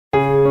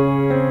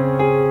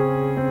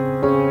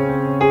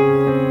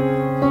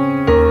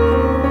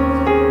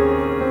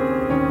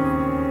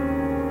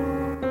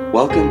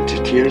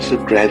Tears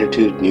of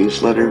Gratitude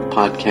newsletter,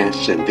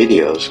 podcasts, and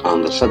videos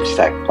on the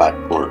Substack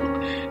platform.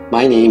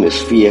 My name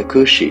is Fia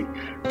Kushi.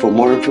 For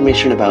more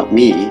information about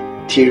me,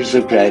 Tears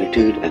of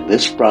Gratitude, and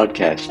this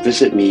broadcast,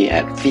 visit me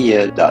at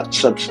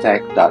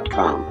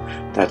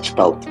fia.substack.com. That's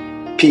spelled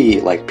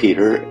P like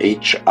Peter,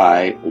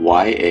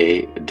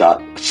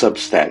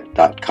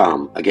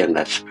 HIYA.substack.com. Again,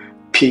 that's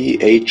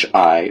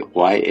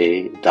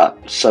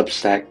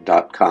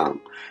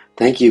PHIYA.substack.com.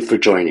 Thank you for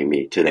joining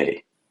me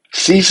today.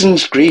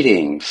 Season's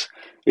greetings.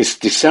 It's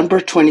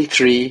December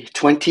 23,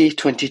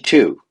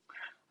 2022.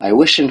 I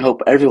wish and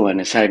hope everyone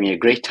is having a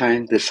great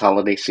time this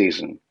holiday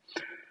season.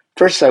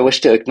 First, I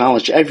wish to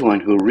acknowledge everyone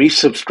who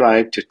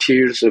resubscribed to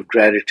Tears of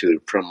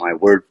Gratitude from my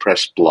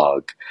WordPress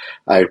blog.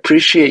 I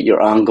appreciate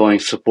your ongoing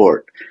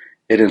support.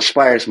 It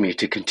inspires me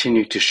to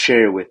continue to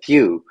share with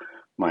you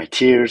my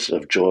tears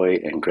of joy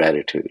and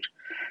gratitude.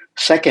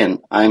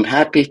 Second, I'm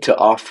happy to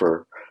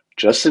offer,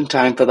 just in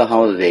time for the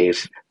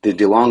holidays, the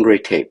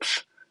DeLongre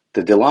tapes.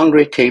 The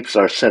DeLongre tapes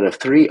are a set of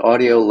 3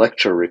 audio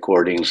lecture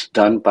recordings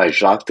done by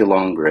Jacques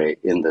DeLongre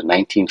in the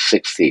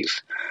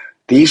 1960s.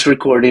 These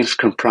recordings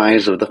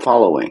comprise of the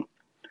following.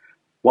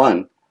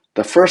 1.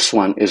 The first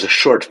one is a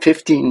short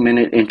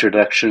 15-minute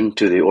introduction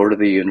to the Order of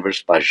the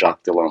Universe by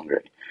Jacques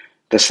DeLongre.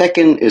 The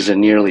second is a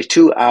nearly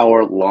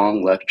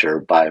 2-hour-long lecture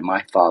by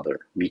my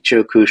father,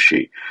 Michio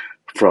Kushi,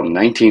 from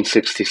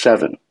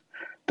 1967.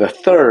 The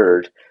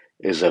third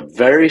is a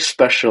very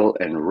special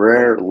and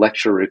rare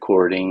lecture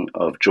recording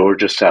of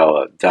George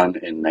Osawa done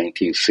in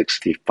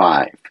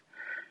 1965.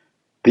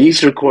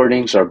 These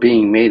recordings are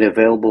being made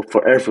available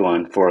for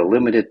everyone for a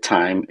limited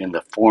time in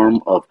the form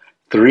of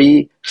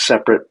 3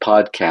 separate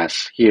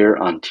podcasts here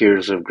on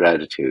Tears of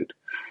Gratitude.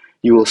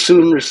 You will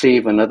soon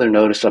receive another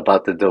notice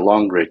about the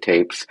DeLongre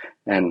tapes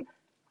and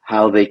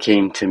how they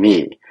came to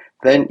me.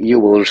 Then you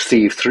will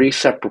receive 3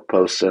 separate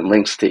posts and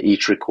links to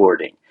each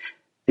recording.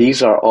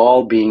 These are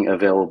all being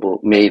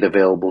made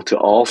available to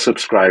all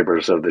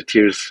subscribers of the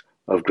Tears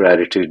of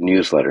Gratitude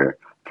newsletter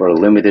for a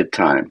limited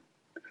time.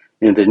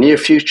 In the near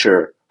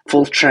future,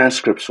 full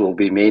transcripts will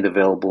be made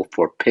available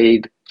for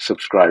paid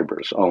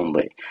subscribers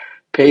only.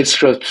 Paid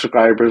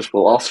subscribers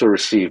will also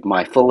receive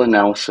my full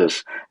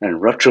analysis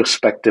and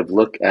retrospective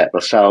look at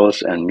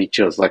Osawa's and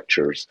Michio's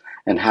lectures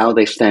and how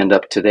they stand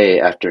up today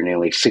after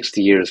nearly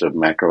 60 years of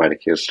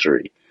Macroetic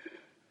history.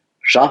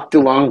 Jacques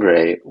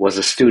DeLongre was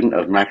a student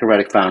of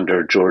Macroetic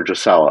founder George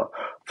Osawa.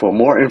 For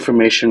more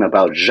information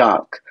about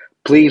Jacques,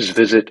 please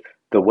visit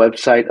the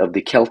website of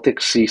the Celtic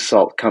Sea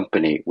Salt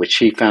Company, which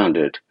he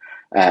founded,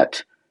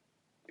 at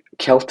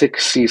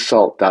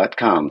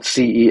CelticSeaSalt.com,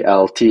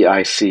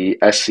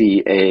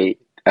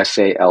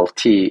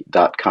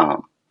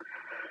 CelticSeasalt.com.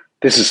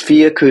 This is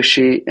Fia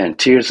Kushi and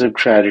Tears of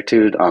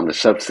Gratitude on the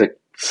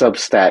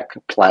Substack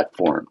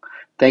platform.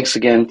 Thanks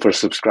again for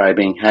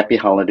subscribing. Happy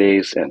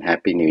holidays and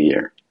Happy New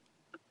Year.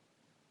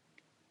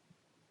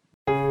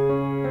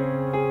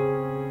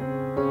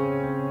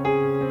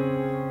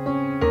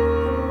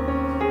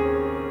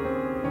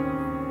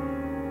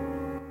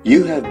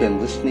 You have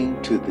been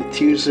listening to the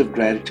Tears of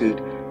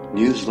Gratitude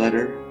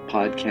newsletter,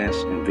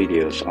 podcasts, and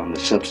videos on the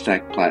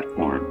Substack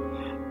platform.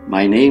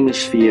 My name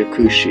is Fia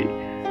Kushi.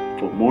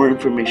 For more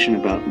information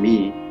about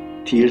me,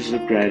 Tears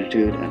of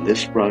Gratitude, and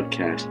this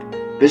broadcast,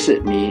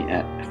 visit me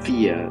at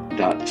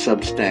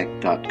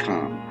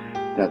fia.substack.com.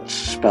 That's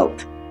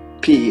spelt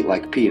P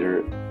like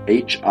Peter,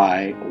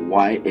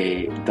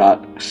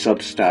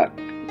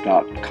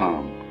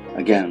 HIYA.substack.com.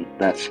 Again,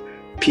 that's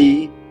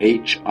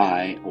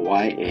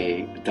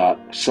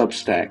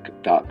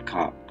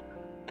PHIYA.substack.com.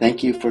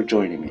 Thank you for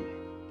joining me.